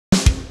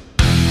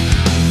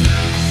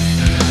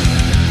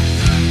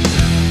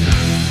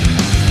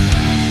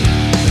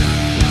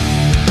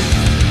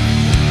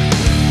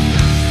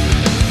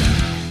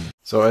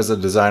So as a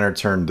designer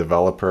turned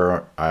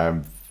developer,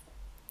 I've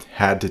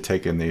had to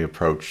take in the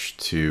approach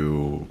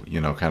to,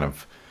 kind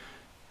of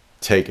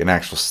take an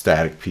actual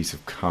static piece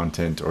of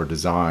content or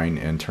design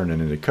and turn it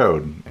into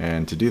code.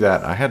 And to do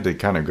that, I had to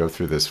kind of go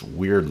through this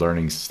weird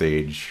learning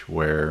stage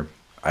where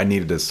I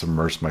needed to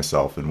submerge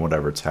myself in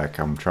whatever tech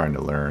I'm trying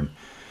to learn.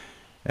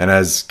 And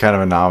as kind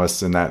of a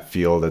novice in that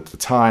field at the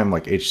time,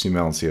 like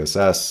HTML and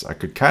CSS, I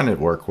could kind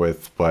of work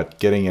with, but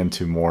getting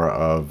into more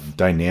of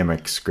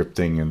dynamic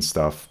scripting and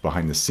stuff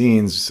behind the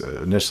scenes,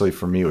 initially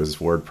for me it was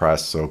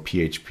WordPress, so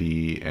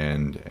PHP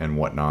and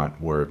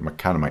whatnot were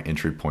kind of my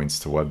entry points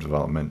to web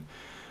development.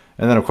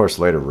 And then of course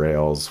later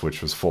Rails,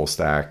 which was full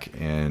stack,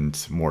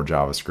 and more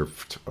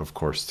JavaScript, of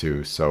course,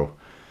 too. So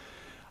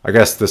I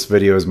guess this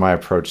video is my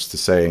approach to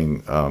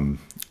saying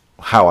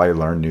how I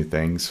learn new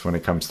things when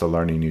it comes to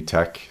learning new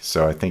tech.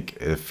 So I think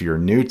if you're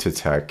new to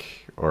tech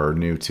or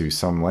new to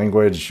some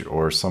language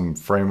or some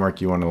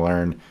framework you want to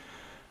learn,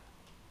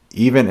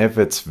 even if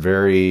it's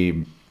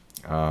very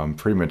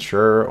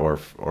premature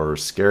or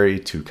scary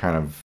to kind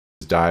of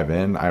dive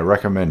in, I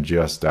recommend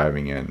just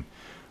diving in.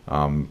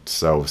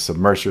 So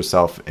submerge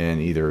yourself in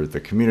either the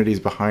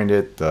communities behind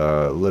it,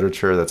 the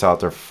literature that's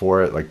out there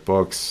for it, like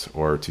books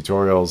or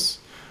tutorials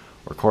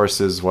or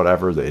courses,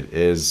 whatever it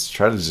is.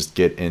 Try to just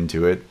get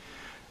into it.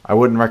 I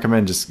wouldn't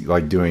recommend just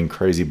like doing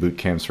crazy boot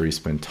camps where you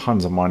spend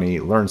tons of money,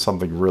 learn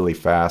something really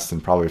fast,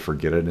 and probably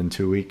forget it in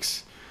 2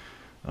 weeks.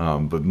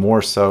 But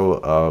more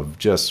so of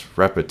just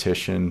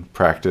repetition,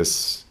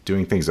 practice,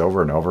 doing things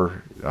over and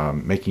over,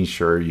 making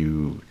sure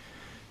you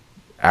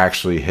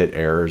actually hit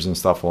errors and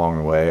stuff along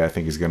the way, I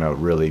think is going to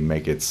really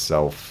make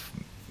itself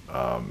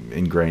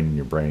ingrained in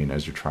your brain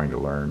as you're trying to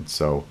learn.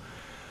 So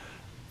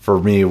for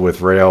me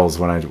with Rails,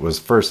 when I was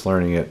first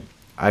learning it,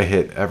 I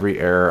hit every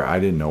error. I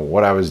didn't know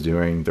what I was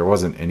doing. There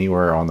wasn't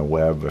anywhere on the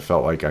web I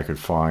felt like I could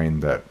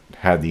find that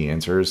had the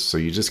answers. So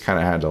you just kind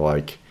of had to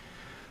like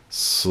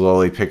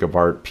slowly pick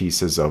apart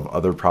pieces of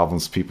other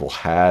problems people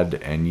had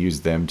and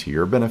use them to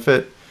your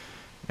benefit.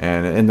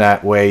 And in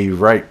that way, you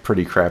write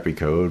pretty crappy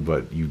code,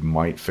 but you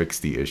might fix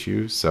the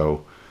issue.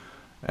 So,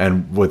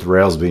 and with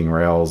Rails being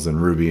Rails and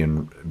Ruby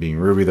being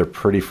Ruby, they're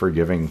pretty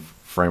forgiving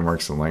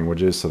frameworks and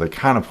languages. So they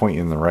kind of point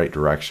you in the right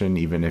direction,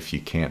 even if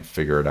you can't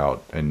figure it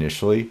out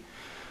initially.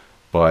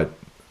 But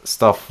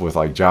stuff with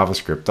like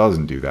JavaScript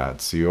doesn't do that.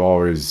 So you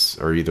always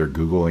are either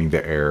Googling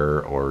the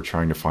error or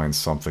trying to find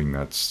something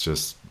that's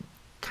just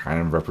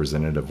kind of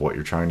representative of what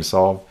you're trying to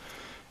solve.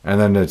 And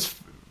then it's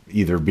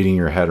either beating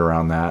your head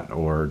around that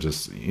or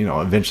just,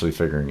 eventually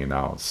figuring it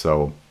out.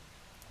 So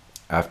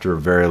after a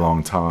very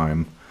long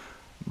time,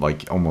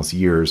 like almost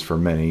years for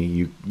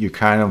many, you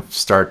kind of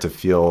start to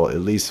feel at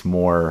least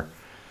more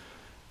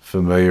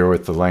familiar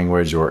with the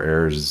language or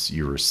errors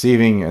you're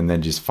receiving, and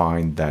then just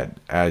find that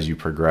as you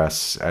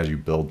progress, as you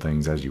build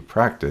things, as you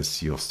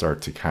practice, you'll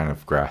start to kind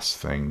of grasp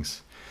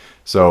things.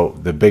 So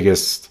the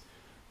biggest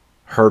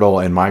hurdle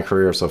in my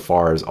career so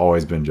far has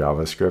always been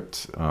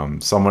JavaScript.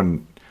 I'm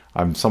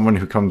someone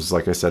who comes,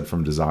 like I said,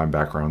 from design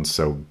background,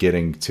 so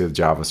getting to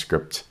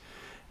JavaScript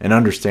and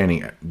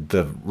understanding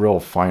the real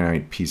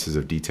finite pieces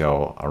of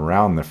detail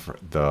around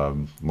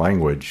the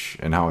language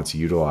and how it's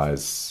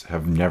utilized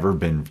have never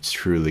been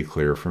truly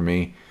clear for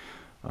me.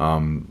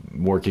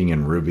 Working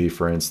in Ruby,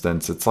 for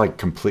instance, it's like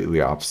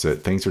completely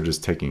opposite. Things are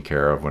just taken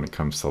care of when it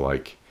comes to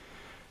like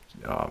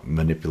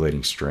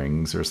manipulating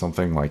strings or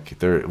something. Like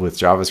with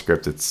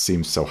JavaScript, it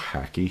seems so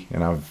hacky,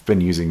 and I've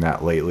been using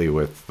that lately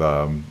with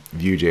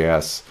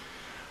Vue.js.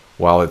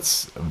 While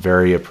it's a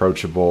very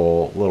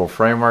approachable little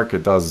framework,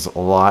 it does a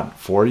lot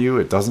for you.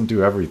 It doesn't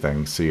do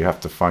everything. So you have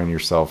to find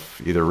yourself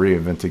either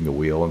reinventing the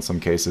wheel in some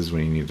cases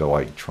when you need to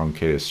like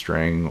truncate a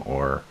string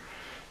or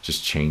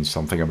just change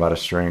something about a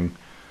string,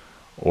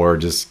 or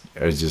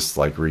just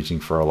like reaching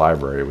for a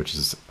library, which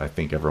is, I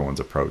think, everyone's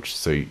approach.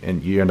 So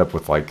you end up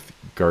with like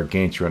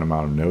gargantuan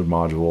amount of node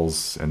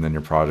modules, and then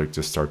your project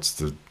just starts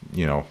to,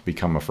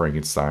 become a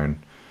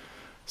Frankenstein.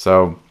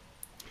 So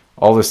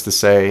all this to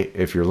say,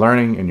 if you're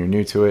learning and you're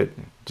new to it,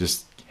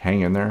 just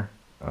hang in there.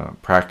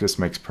 Practice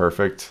makes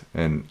perfect,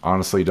 and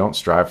honestly, don't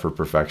strive for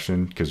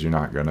perfection, because you're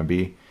not gonna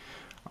be.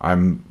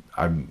 I'm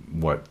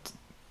what,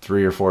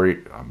 3 or 4,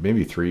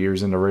 maybe 3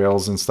 years into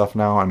Rails and stuff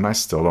now, and I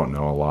still don't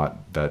know a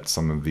lot that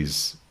some of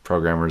these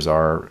programmers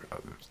are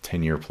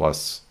 10-year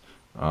plus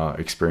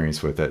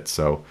experience with it.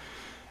 So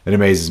it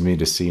amazes me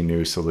to see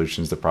new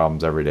solutions to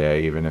problems every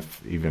day, even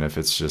if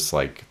it's just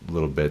like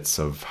little bits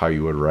of how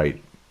you would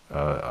write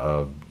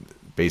a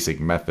basic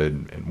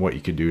method and what you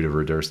could do to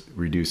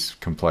reduce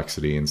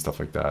complexity and stuff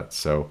like that.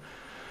 So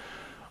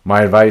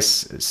my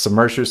advice is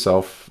submerge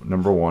yourself,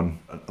 number one.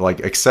 Like,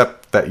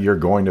 accept that you're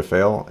going to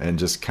fail and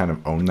just kind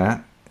of own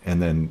that,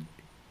 and then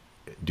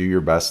do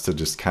your best to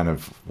just kind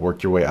of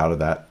work your way out of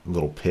that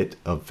little pit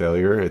of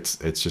failure. It's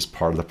just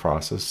part of the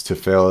process to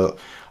fail.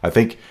 I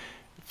think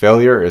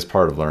failure is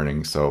part of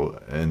learning.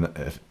 So,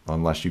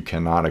 unless you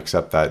cannot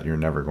accept that, you're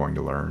never going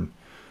to learn.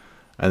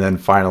 And then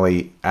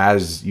finally,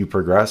 as you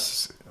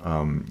progress,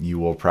 you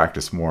will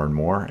practice more and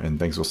more, and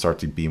things will start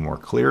to be more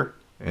clear,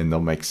 and they'll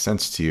make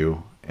sense to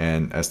you.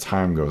 And as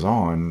time goes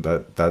on,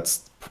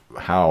 that's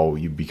how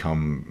you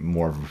become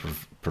more of a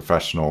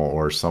professional,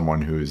 or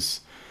someone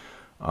who's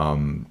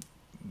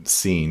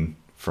seen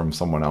from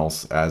someone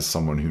else as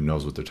someone who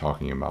knows what they're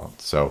talking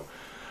about. So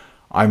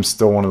I'm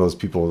still one of those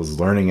people who's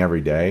learning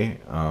every day.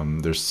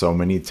 There's so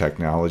many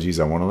technologies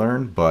I want to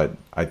learn, but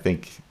I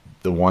think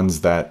the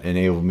ones that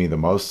enable me the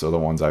most are the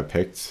ones I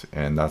picked,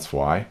 and that's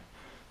why.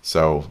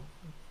 So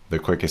the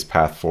quickest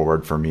path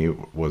forward for me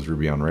was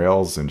Ruby on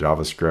Rails and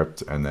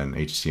JavaScript, and then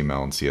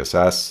HTML and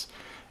CSS.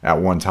 At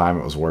one time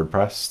it was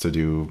WordPress to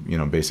do,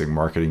 basic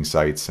marketing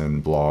sites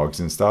and blogs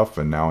and stuff,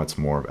 and now it's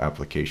more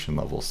application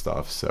level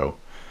stuff. So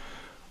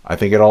I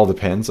think it all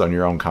depends on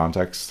your own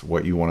context,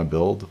 what you want to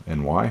build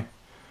and why.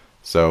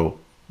 So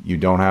you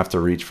don't have to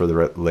reach for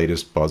the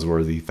latest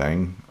buzzworthy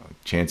thing.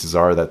 Chances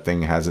are that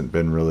thing hasn't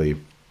been really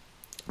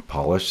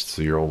polished,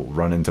 so you'll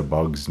run into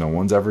bugs no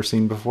one's ever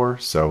seen before.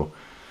 So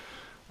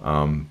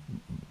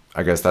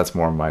I guess that's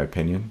more my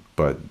opinion,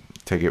 but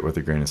take it with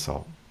a grain of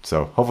salt.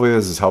 So hopefully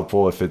this is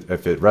helpful. If it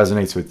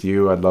resonates with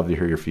you, I'd love to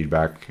hear your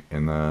feedback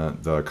in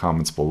the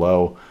comments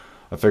below.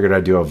 I figured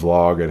I'd do a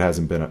vlog.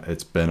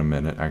 It's been a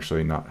minute,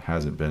 actually,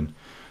 hasn't been.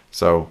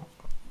 So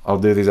I'll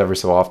do these every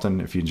so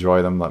often. If you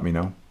enjoy them, let me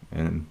know.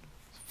 And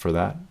for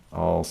that,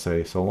 I'll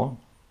say so long.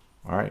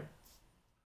 All right.